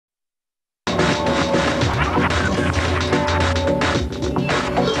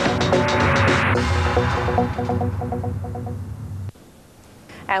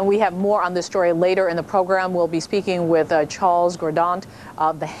And we have more on this story later in the program. We'll be speaking with Charles Gradante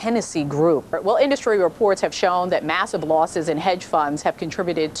of the Hennessee Group. Well, industry reports have shown that massive losses in hedge funds have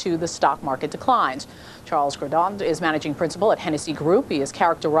contributed to the stock market declines. Charles Gradante is managing principal at Hennessee Group. He is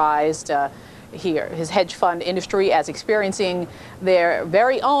characterized his hedge fund industry as experiencing their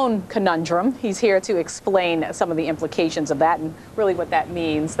very own conundrum. He's here to explain some of the implications of that and really what that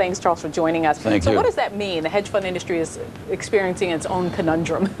means. Thanks, Charles, for joining us. Thank you. What does that mean? The hedge fund industry is experiencing its own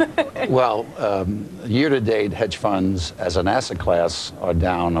conundrum. Well, year-to-date, hedge funds as an asset class are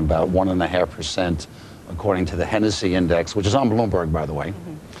down about 1.5%, according to the Hennessee index, which is on Bloomberg, by the way.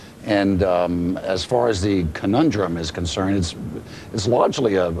 And as far as the conundrum is concerned, it's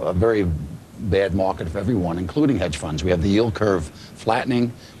largely a very bad market for everyone, including hedge funds. We have the yield curve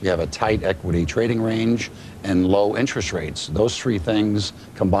flattening, we have a tight equity trading range, and low interest rates. Those three things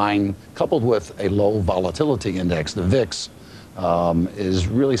combined, coupled with a low volatility index, the VIX, is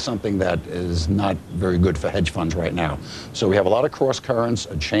really something that is not very good for hedge funds right now. So we have a lot of cross currents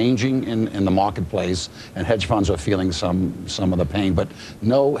changing in the marketplace, and hedge funds are feeling some of the pain, but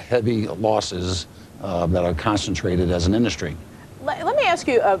no heavy losses that are concentrated as an industry. Let me ask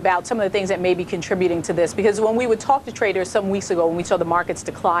you about some of the things that may be contributing to this, because when we would talk to traders some weeks ago when we saw the markets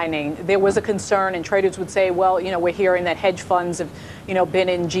declining, there was a concern, and traders would say, well, we're hearing that hedge funds have, been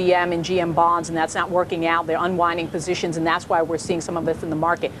in GM and GM bonds, and that's not working out. They're unwinding positions, and that's why we're seeing some of this in the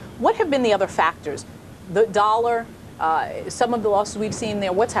market. What have been the other factors? The dollar, some of the losses we've seen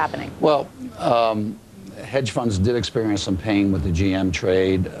there. What's happening? Well, hedge funds did experience some pain with the GM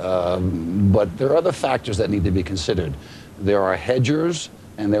trade, but there are other factors that need to be considered. There are hedgers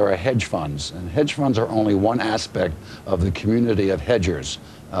and there are hedge funds. And hedge funds are only one aspect of the community of hedgers.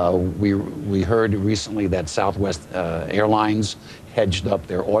 We heard recently that Southwest Airlines hedged up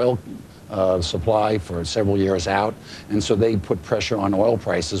their oil supply for several years out. And so they put pressure on oil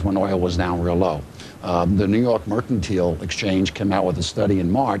prices when oil was down real low. The New York Mercantile Exchange came out with a study in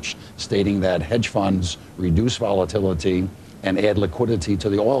March stating that hedge funds reduce volatility and add liquidity to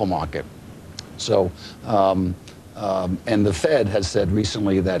the oil market. So, and the Fed has said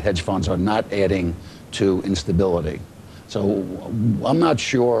recently that hedge funds are not adding to instability. So I'm not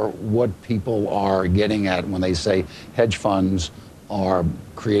sure what people are getting at when they say hedge funds are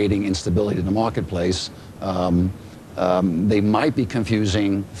creating instability in the marketplace. They might be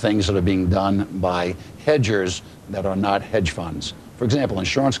confusing things that are being done by hedgers that are not hedge funds. For example,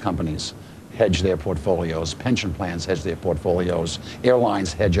 insurance companies hedge their portfolios, pension plans hedge their portfolios,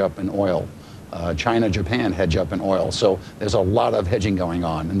 airlines hedge up in oil. China, Japan hedge up in oil. So there's a lot of hedging going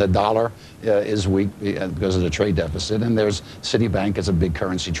on. And the dollar is weak because of the trade deficit. And there's Citibank is a big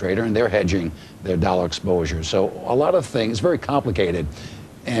currency trader, and they're hedging their dollar exposure. So a lot of things, very complicated.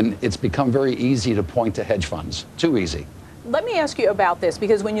 And it's become very easy to point to hedge funds. Too easy. Let me ask you about this,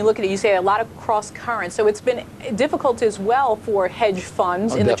 because when you look at it, you say a lot of cross currents. So it's been difficult as well for hedge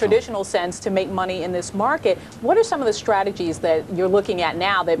funds in the traditional sense to make money in this market. What are some of the strategies that you're looking at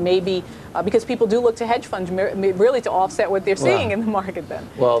now that maybe, because people do look to hedge funds really to offset what they're seeing in the market then?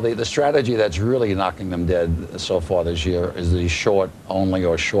 Well, the strategy that's really knocking them dead so far this year is the short only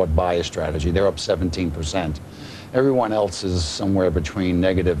or short bias strategy. They're up 17%. Everyone else is somewhere between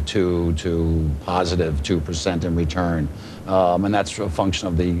 -2 to +2% in return. And that's a function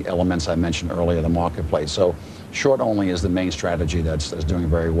of the elements I mentioned earlier, the marketplace. So short only is the main strategy that's doing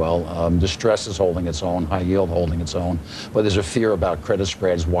very well. Distress is holding its own, high yield holding its own. But there's a fear about credit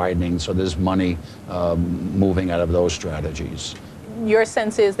spreads widening, so there's money moving out of those strategies. Your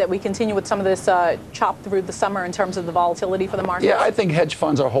sense is that we continue with some of this chop through the summer in terms of the volatility for the market? Yeah, I think hedge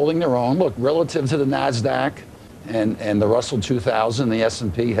funds are holding their own. Look, relative to the NASDAQ, and the Russell 2000, the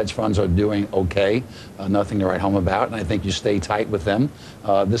S&P, hedge funds are doing okay, nothing to write home about, and I think you stay tight with them.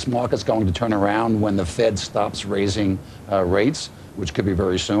 This market's going to turn around when the Fed stops raising rates, which could be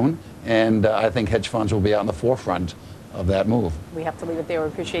very soon, and I think hedge funds will be out in the forefront of that move. We have to leave it there. We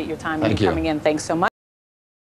appreciate your time and coming in. Thanks so much.